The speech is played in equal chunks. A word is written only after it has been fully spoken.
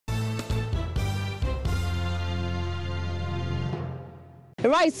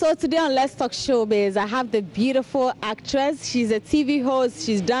Right, so today on Let's Talk Showbiz, I have the beautiful actress. She's a TV host.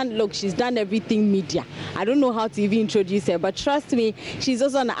 She's done everything media. I don't know how to even introduce her, but trust me, she's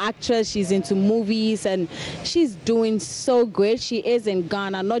also an actress. She's into movies and she's doing so great. She is in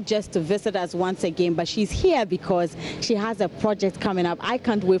Ghana, not just to visit us once again, but she's here because she has a project coming up. I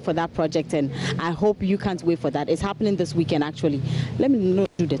can't wait for that project, and I hope you can't wait for that. It's happening this weekend, actually. Let me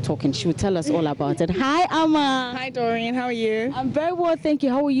not do the talking. She will tell us all about it. Hi, Amma. Hi, Doreen. How are you? I'm very well, thank you.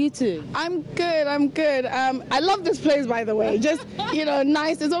 How are you too? I'm good. I love this place, by the way. Just,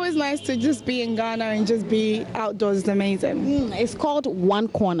 nice. It's always nice to just be in Ghana and just be outdoors. It's amazing. It's called One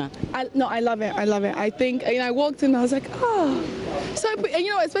Corner. I love it. I think, I walked in and I was like, oh. So,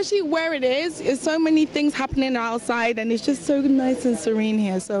 especially where it is so many things happening outside and it's just so nice and serene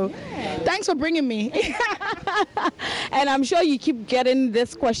here. So thanks for bringing me. And I'm sure you keep getting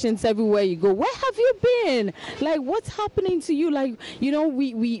these questions everywhere you go. Where have you been? Like, what's happening to you? Like,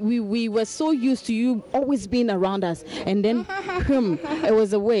 we were so used to you always being around us, and then it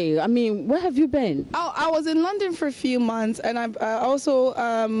was away. I mean, where have you been? Oh, I was in London for a few months, and I've also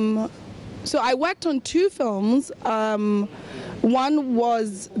so I worked on two films. One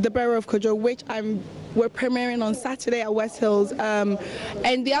was The Burial of Kojo, which we're premiering on Saturday at West Hills, and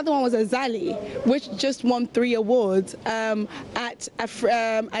the other one was Azali, which just won 3 awards at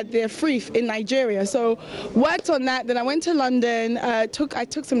the Frif in Nigeria. So worked on that. Then I went to London. I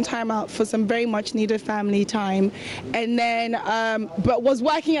took some time out for some very much needed family time, and then but was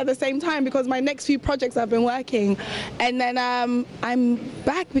working at the same time because my next few projects I've been working, and then I'm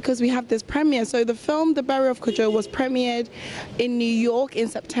back because we have this premiere. So the film The Burial of Kojo was premiered in New York in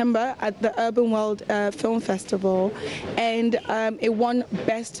September at the Urban World Film Festival, and it won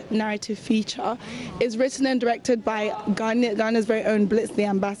Best Narrative Feature. It's written and directed by Ghana's very own Blitz the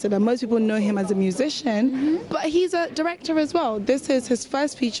Ambassador. Most people know him as a musician, but he's a director as well. This is his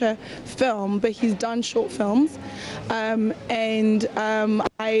first feature film, but he's done short films, and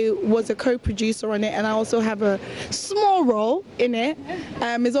I was a co-producer on it, and I also have a small role in it.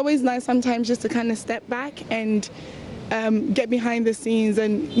 It's always nice sometimes just to kind of step back and get behind the scenes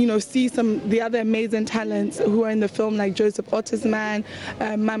and see the other amazing talents who are in the film, like Joseph Ottisman,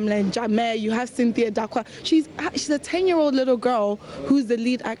 Mamlen Jamer. You have Cynthia Dakwa. She's a 10-year-old little girl who's the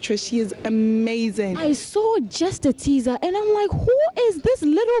lead actress. She is amazing. I saw just a teaser and I'm like, who is this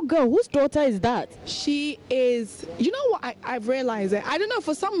little girl? Whose daughter is that? She is, what I've realized it. I don't know,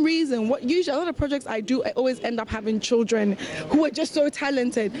 for some reason, usually a lot of projects I do, I always end up having children who are just so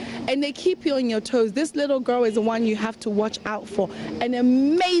talented and they keep you on your toes. This little girl is the one you have to watch out for. An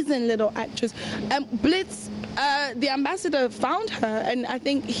amazing little actress. Blitz, the ambassador, found her, and I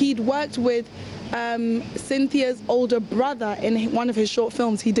think he'd worked with Cynthia's older brother in one of his short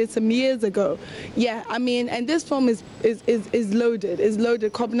films he did some years ago. Yeah, I mean, and this film is loaded. Is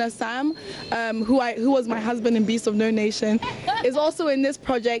loaded. Kobna Sam, who was my husband in Beast of No Nation, is also in this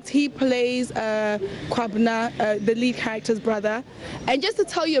project. He plays Kwabna, the lead character's brother. And just to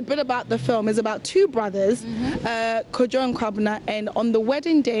tell you a bit about the film, it's about two brothers, Kojo and Kwabna, and on the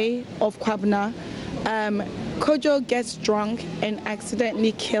wedding day of Kwabna, Kojo gets drunk and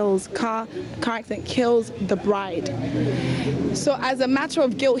accidentally car accident kills the bride. So as a matter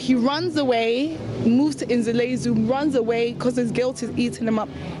of guilt, he runs away, moves to Inzelezu, runs away because his guilt is eating him up,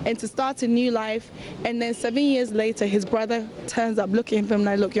 and to start a new life. And then 7 years later, his brother turns up looking for him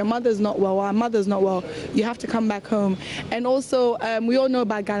like, look, your mother's not well, our mother's not well, you have to come back home. And also, we all know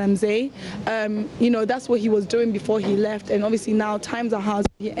about Galamsey. That's what he was doing before he left, and obviously now times are hard,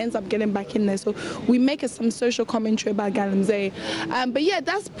 so he ends up getting back in there. So we make some social commentary about Galamsey. But yeah,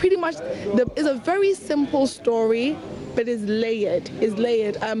 that's pretty much, it's a very simple story, but it's layered.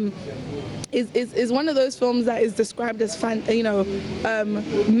 Is one of those films that is described as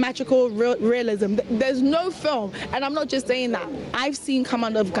magical realism. There's no film, and I'm not just saying that, I've seen come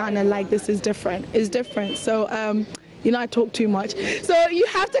out of Ghana like this is different. It's different. So I talk too much. So you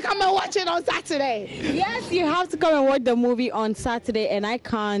have to come and watch it on Saturday. Yes, you have to come and watch the movie on Saturday, and I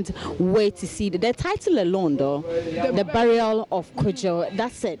can't wait to see the title alone, though. The Burial of Kojo.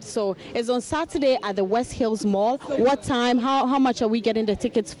 That's it. So it's on Saturday at the West Hills Mall. What time? How much are we getting the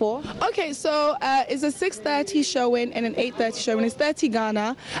tickets for? Okay, so it's a 6:30 showing and an 8:30 showing. It's 30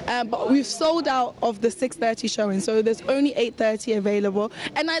 Ghana, but we've sold out of the 6:30 showing, so there's only 8:30 available.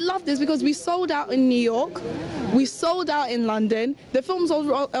 And I love this because we sold out in New York. We sold out in London. The film's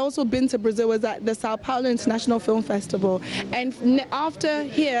also been to Brazil, was at the Sao Paulo International Film Festival. And after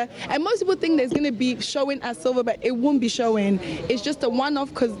here, and most people think there's going to be showing at Silver, but it won't be showing. It's just a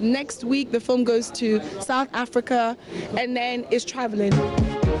one-off because next week the film goes to South Africa and then it's traveling.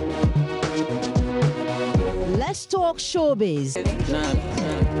 Let's talk showbiz.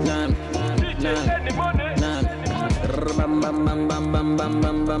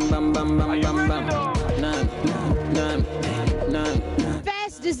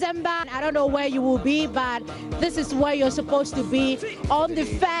 First December, I don't know where you will be, but this is where you're supposed to be on the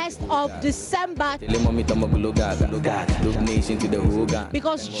 1st of December.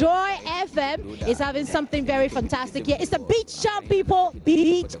 Because Joy FM is having something very fantastic here. It's the Beach Jam, people.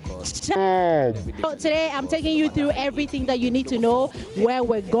 Beach Jam. So today, I'm taking you through everything that you need to know, where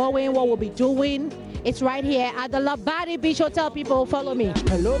we're going, what we'll be doing. It's right here at the Labadi Beach Hotel. People, follow me.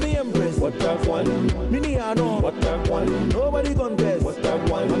 Hello, me embrace. What that one? Mini I know. What that one? Nobody contest. What that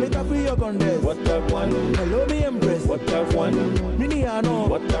one? I'm it free your contest. What that one? Hello, me embrace. What that one? Mini I know.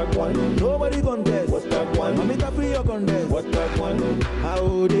 What that one? Nobody contest. What that one? I'm it free your contest. What that one?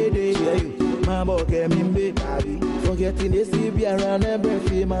 How did they hear you? My boy came in big. Forgetting this be around every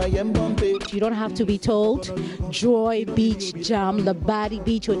film I am bumping. You don't have to be told. Joy Beach Jam, Labadi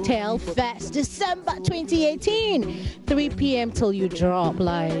Beach Hotel, Fest, December 2018, 3 p.m. till you drop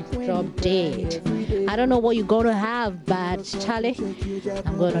dead. I don't know what you're gonna have, but Charlie,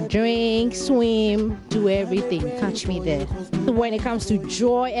 I'm gonna drink, swim, do everything. Catch me there. When it comes to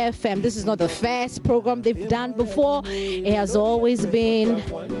Joy FM, this is not the first program they've done before. It has always been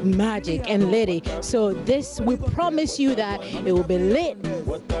magic and litty. So this, we promise you that it will be lit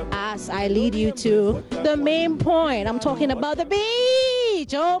as I lead you to the main point. I'm talking about the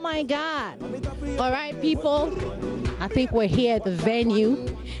beach. Oh my God. All right, people, I think we're here at the venue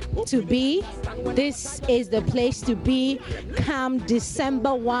to be. This is the place to be come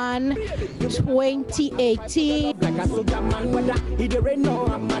December 1, 2018.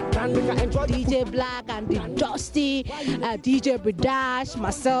 DJ Black and the Dusty, DJ Bradash,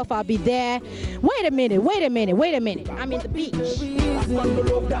 myself, I'll be there. Wait a minute. I'm in the beach.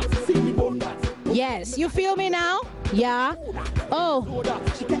 Yes, you feel me now? Yeah.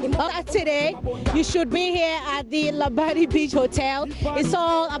 Today you should be here at the Labadi Beach Hotel. It's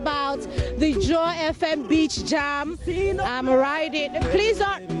all about the Joy FM Beach Jam. I'm riding. Please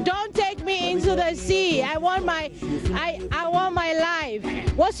don't take me into the sea. I want my life.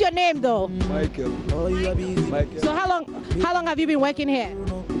 What's your name though? Michael. So how long have you been working here?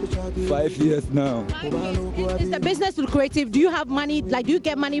 5 years now. 5 years. Is the business lucrative? Do you have money? Like, do you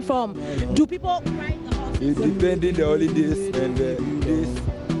get money from? Do people ride the horses? It depends on the holidays and the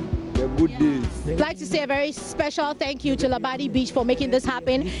good days. I'd like to say a very special thank you to Labadi Beach for making this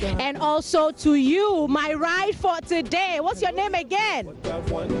happen, and also to you, my ride for today. What's your name again?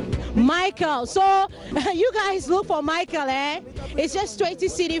 Michael. So you guys look for Michael, eh? It's just 20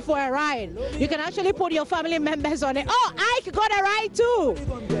 cedi for a ride. You can actually put your family members on it. Oh, Ike got a ride too.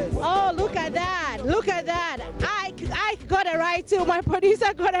 Oh, look at that. Look at that. Ike got a ride too. My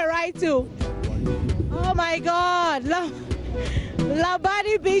producer got a ride too. Oh my God.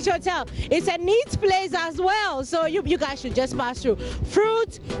 Labadi Beach Hotel. It's a neat place as well, so you guys should just pass through.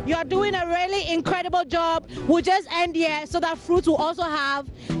 Fruit, you are doing a really incredible job. We'll just end here so that Fruit will also have,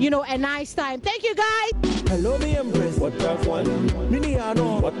 a nice time. Thank you, guys. Hello, me embrace. What that one? Mini I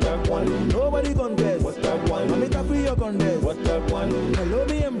know. What that one? Nobody contest. What that one? I'm it free your contest. What that one? Hello,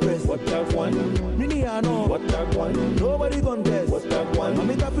 me embrace. What that one? Mini I know. What that one? Nobody contest. What that one? I'm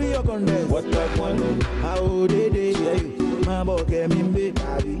it free your contest. What that one? How did they hear you? My boy came in big.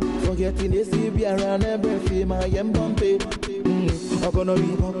 Forgetting this be around every film I am bumping.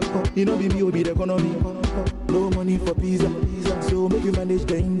 Economy, be me, will be the economy. No money for pizza, so make you manage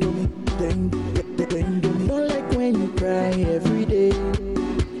the indomie. Don't like when you cry every day.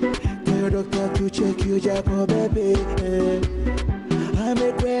 Tell your doctor to check you, Jacob, baby. I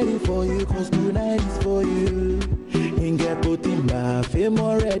make ready for you, cause tonight is for you. Get put in my fame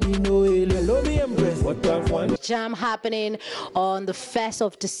already, know it. Hello, me embrace. What that one? Jam happening on the 1st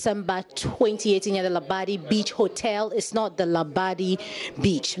of December 2018 at the Labadi Beach Hotel. It's not the Labadi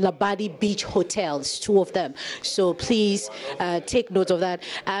Beach. Labadi Beach Hotel. It's two of them. So please take note of that.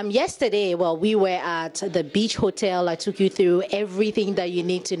 Yesterday, we were at the Beach Hotel. I took you through everything that you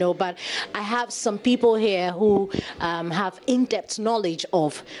need to know. But I have some people here who have in-depth knowledge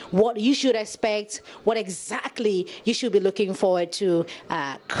of what you should expect, what exactly you should be looking forward to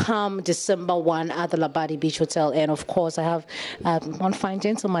come December 1 at the Labadi Beach Hotel. And of course, I have one fine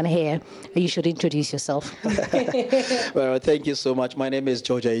gentleman here. You should introduce yourself. Well, thank you so much. My name is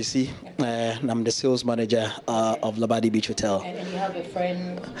George Aisi, and I'm the sales manager of Labadi Beach Hotel. And you have a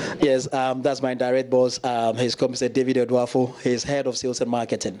friend? Yes, that's my direct boss. His company is David Edwafo. He's head of sales and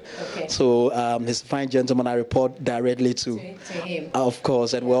marketing. Okay. So he's a fine gentleman. I report directly to him. Of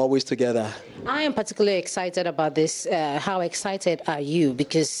course, and we're always together. I am particularly excited about this. How excited are you?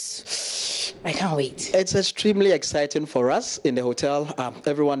 Because I can't wait. It's extremely exciting for us in the hotel.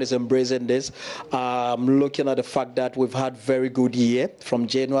 Everyone is embracing this. Looking at the fact that we've had very good year from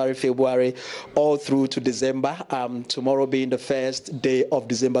January, February, all through to December. Tomorrow being the first day of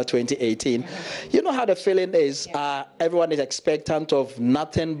December 2018. You know how the feeling is. Everyone is expectant of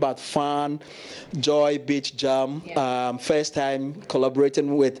nothing but fun, joy, beach jam. First time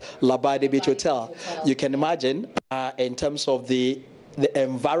collaborating with Labadi Beach Hotel. You can imagine in terms of the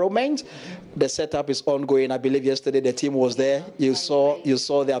environment. The setup is ongoing. I believe yesterday the team was there. You saw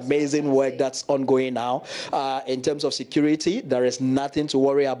the amazing work that's ongoing now. In terms of security, there is nothing to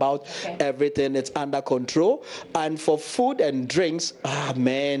worry about. Everything is under control. And for food and drinks,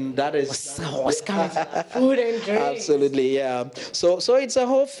 man, that is what's coming? Food and drinks. Absolutely, yeah. So it's a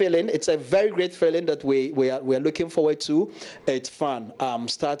whole feeling. It's a very great feeling that we are looking forward to. It's fun.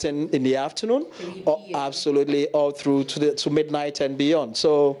 Starting in the afternoon, absolutely, all through to midnight and beyond.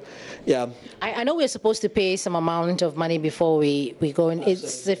 So, yeah. I know we're supposed to pay some amount of money before we go in.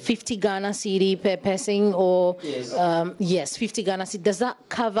 It's a 50 Ghana cedi per person, or yes, 50 Ghana cedi. Does that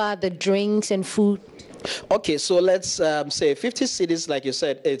cover the drinks and food? Okay, so let's say 50 cedis, like you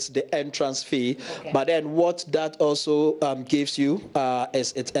said, it's the entrance fee. Okay. But then what that also gives you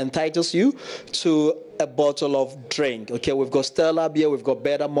is it entitles you to a bottle of drink. Okay, we've got Stella beer, we've got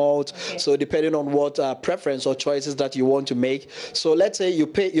Better Malt. Okay. So depending on what preference or choices that you want to make. So let's say you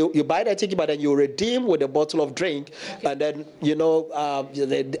buy the ticket, but then you redeem with a bottle of drink, and then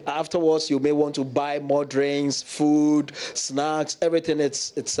afterwards you may want to buy more drinks, food, snacks, everything.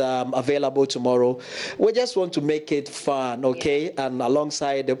 It's available tomorrow. We just want to make it fun, okay? And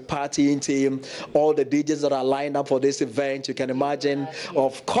alongside the partying team, all the DJs that are lined up for this event, you can imagine,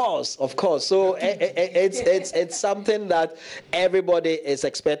 of course. So it's something that everybody is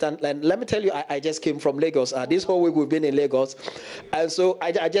expectant. And let me tell you, I just came from Lagos. This whole week we've been in Lagos, and so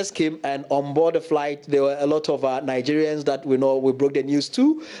I just came, and on board the flight there were a lot of Nigerians that we broke the news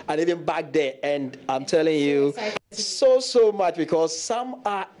to, and even back there. And I'm telling you, so much, because some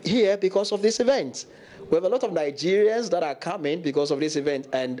are here because of this event. We have a lot of Nigerians that are coming because of this event,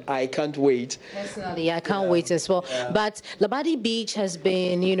 and I can't wait. Personally, I can't wait as well. Yeah. But Labadi Beach has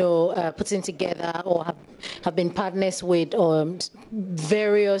been, putting together or have been partners with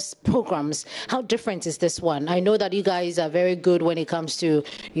various programs. How different is this one? I know that you guys are very good when it comes to,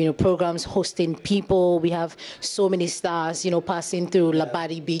 programs, hosting people. We have so many stars, passing through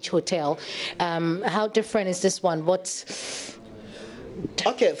Labadi Beach Hotel. How different is this one?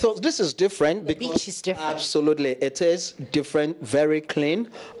 Okay, so this is different. The beach is different. Absolutely, it is different, very clean,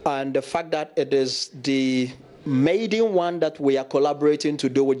 and the fact that it is the maiden one that we are collaborating to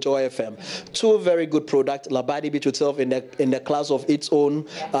do with Joy FM. Two very good products. Labadi Beach itself in the class of its own.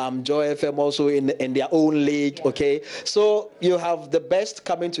 Joy FM also in their own league. Okay, so you have the best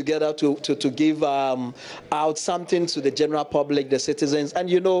coming together to give out something to the general public, the citizens, and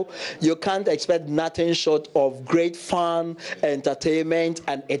you can't expect nothing short of great fun, entertainment,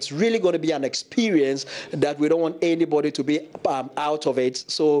 and it's really going to be an experience that we don't want anybody to be out of it.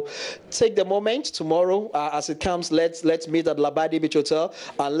 So take the moment tomorrow as it comes. Let's meet at Labadi Beach Hotel,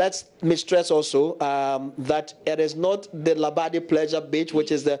 and let's stress also that it is not the Labadi Pleasure Beach, which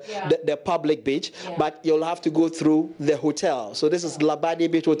is the public beach, but you'll have to go through the hotel. So this is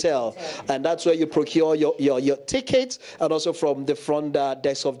Labadi Beach Hotel, and that's where you procure your tickets, and also from the front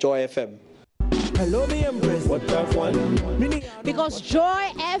desk of Joy FM. Because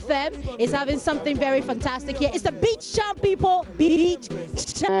Joy FM is having something very fantastic here. It's the beach jam, people. Beach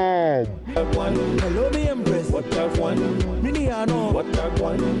jam. Hello, me embrace. What that one? Mini I know. What that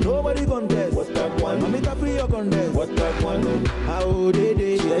one? Nobody contest. What that one? I'm a free your contest. What that one? How they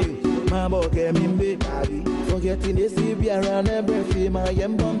hear you? My boy came in baby. Forgetting the CB around every film I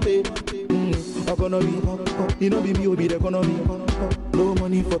am bumpy. Economy, be me, will be the economy. No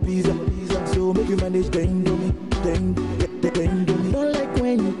money for pizza, so make you manage the indomie. Don't like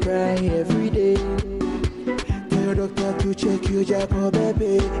when you cry every day. Tell your doctor to check you, Jacob,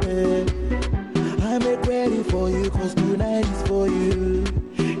 baby. I make ready for you, cause tonight is for you.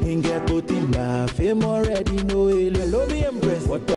 Ain't get put in my fame already, no, hello, me embrace.